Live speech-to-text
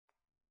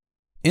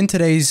In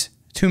today's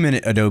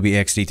 2-minute Adobe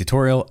Xd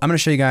tutorial, I'm going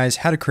to show you guys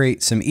how to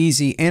create some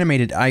easy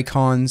animated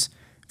icons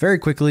very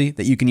quickly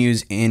that you can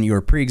use in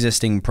your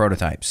pre-existing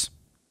prototypes.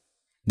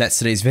 That's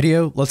today's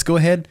video. Let's go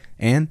ahead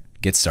and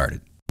get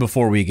started.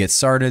 Before we get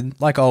started,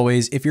 like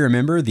always, if you're a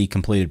member, the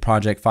completed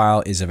project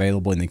file is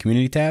available in the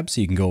community tab,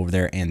 so you can go over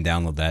there and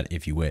download that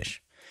if you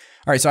wish.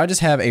 All right, so I just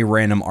have a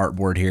random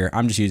artboard here.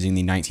 I'm just using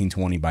the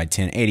 1920 by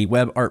 1080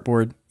 web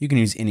artboard. You can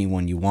use any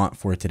one you want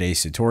for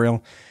today's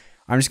tutorial.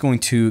 I'm just going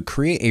to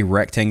create a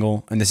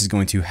rectangle, and this is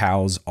going to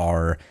house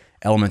our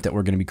element that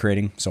we're going to be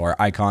creating, so our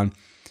icon.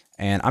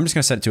 And I'm just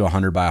going to set it to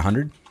 100 by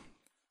 100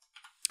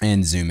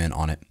 and zoom in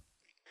on it.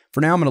 For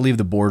now, I'm going to leave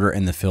the border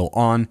and the fill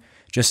on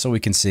just so we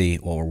can see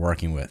what we're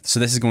working with. So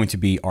this is going to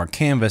be our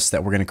canvas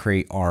that we're going to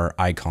create our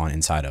icon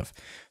inside of.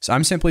 So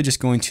I'm simply just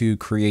going to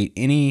create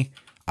any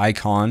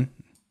icon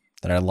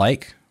that I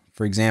like.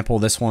 For example,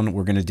 this one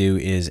we're going to do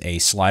is a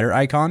slider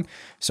icon.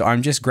 So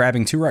I'm just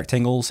grabbing two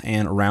rectangles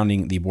and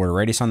rounding the border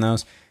radius on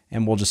those,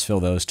 and we'll just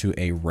fill those to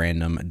a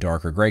random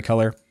darker gray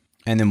color.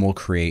 And then we'll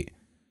create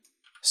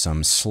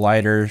some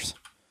sliders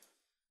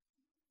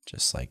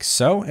just like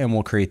so, and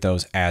we'll create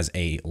those as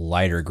a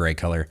lighter gray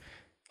color.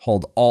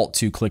 Hold Alt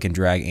to click and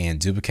drag and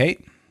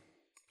duplicate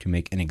to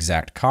make an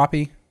exact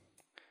copy.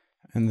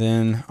 And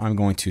then I'm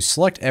going to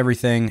select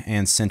everything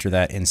and center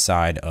that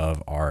inside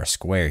of our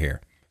square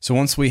here. So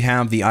once we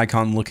have the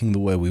icon looking the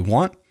way we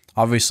want,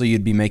 obviously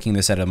you'd be making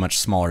this at a much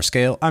smaller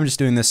scale. I'm just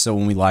doing this so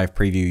when we live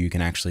preview, you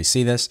can actually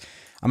see this.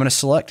 I'm going to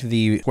select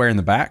the square in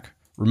the back,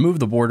 remove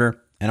the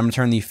border, and I'm going to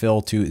turn the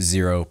fill to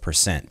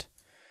 0%.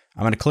 I'm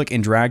going to click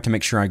and drag to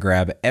make sure I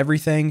grab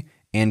everything,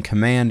 and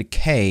Command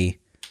K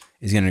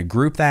is going to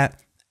group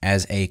that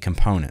as a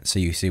component. So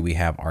you see we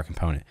have our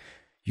component.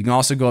 You can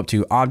also go up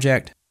to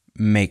Object,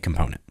 Make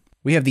Component.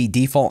 We have the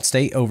default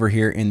state over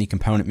here in the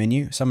component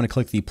menu. So I'm going to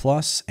click the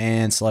plus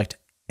and select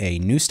a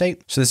new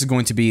state. So this is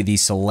going to be the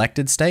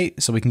selected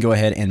state, so we can go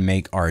ahead and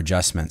make our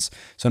adjustments.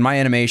 So in my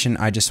animation,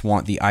 I just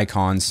want the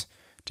icons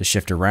to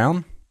shift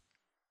around.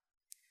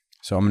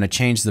 So I'm going to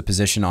change the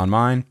position on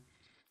mine,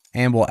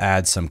 and we'll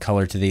add some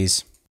color to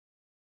these.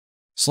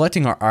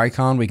 Selecting our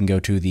icon, we can go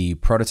to the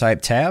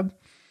prototype tab.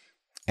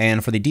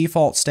 And for the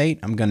default state,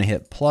 I'm going to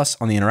hit plus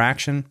on the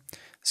interaction.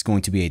 It's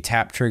going to be a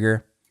tap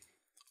trigger,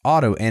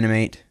 auto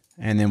animate,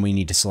 and then we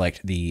need to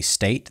select the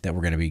state that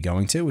we're going to be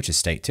going to, which is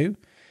state 2.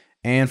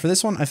 And for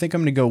this one, I think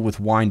I'm going to go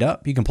with wind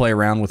up. You can play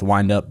around with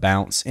wind up,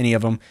 bounce, any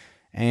of them,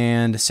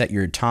 and set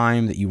your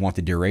time that you want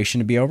the duration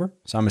to be over.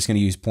 So I'm just going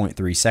to use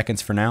 0.3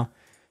 seconds for now.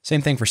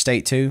 Same thing for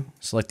state 2,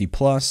 select the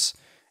plus,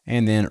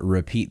 and then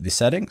repeat the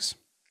settings.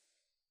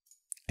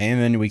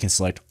 And then we can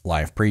select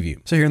live preview.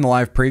 So here in the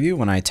live preview,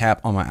 when I tap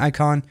on my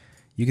icon,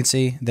 you can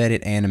see that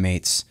it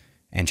animates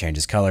and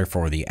changes color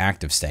for the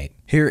active state.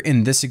 Here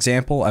in this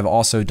example, I've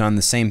also done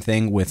the same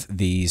thing with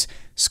these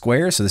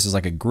squares. So this is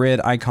like a grid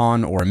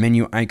icon or a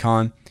menu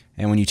icon.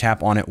 And when you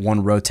tap on it,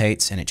 one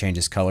rotates and it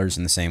changes colors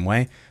in the same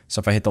way. So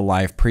if I hit the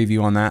live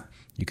preview on that,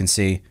 you can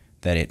see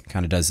that it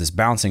kind of does this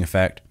bouncing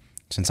effect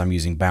since I'm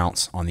using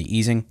bounce on the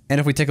easing. And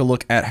if we take a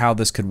look at how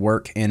this could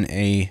work in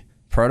a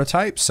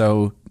prototype,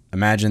 so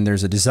imagine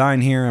there's a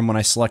design here, and when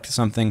I select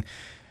something,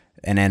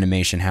 an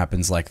animation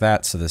happens like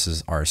that. So this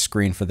is our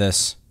screen for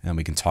this, and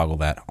we can toggle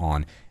that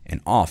on and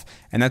off.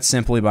 And that's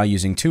simply by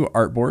using two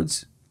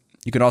artboards.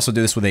 You could also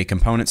do this with a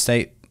component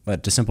state,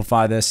 but to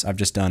simplify this, I've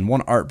just done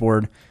one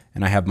artboard,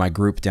 and I have my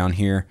group down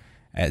here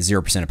at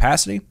 0%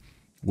 opacity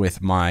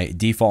with my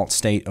default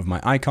state of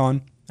my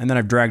icon. And then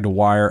I've dragged a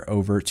wire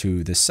over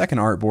to the second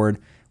artboard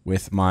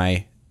with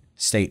my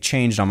state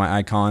changed on my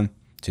icon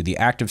to the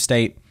active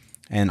state,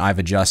 and I've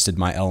adjusted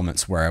my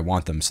elements where I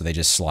want them so they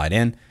just slide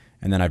in,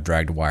 and then I've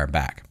dragged a wire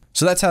back.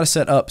 So that's how to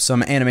set up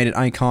some animated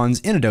icons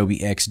in Adobe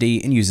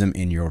Xd and use them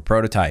in your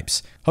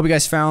prototypes. Hope you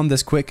guys found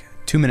this quick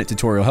 2-minute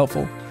tutorial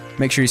helpful.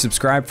 Make sure you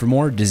subscribe for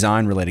more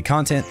design related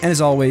content, and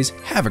as always,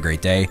 have a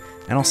great day,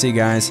 and I'll see you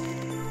guys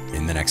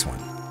in the next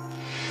one.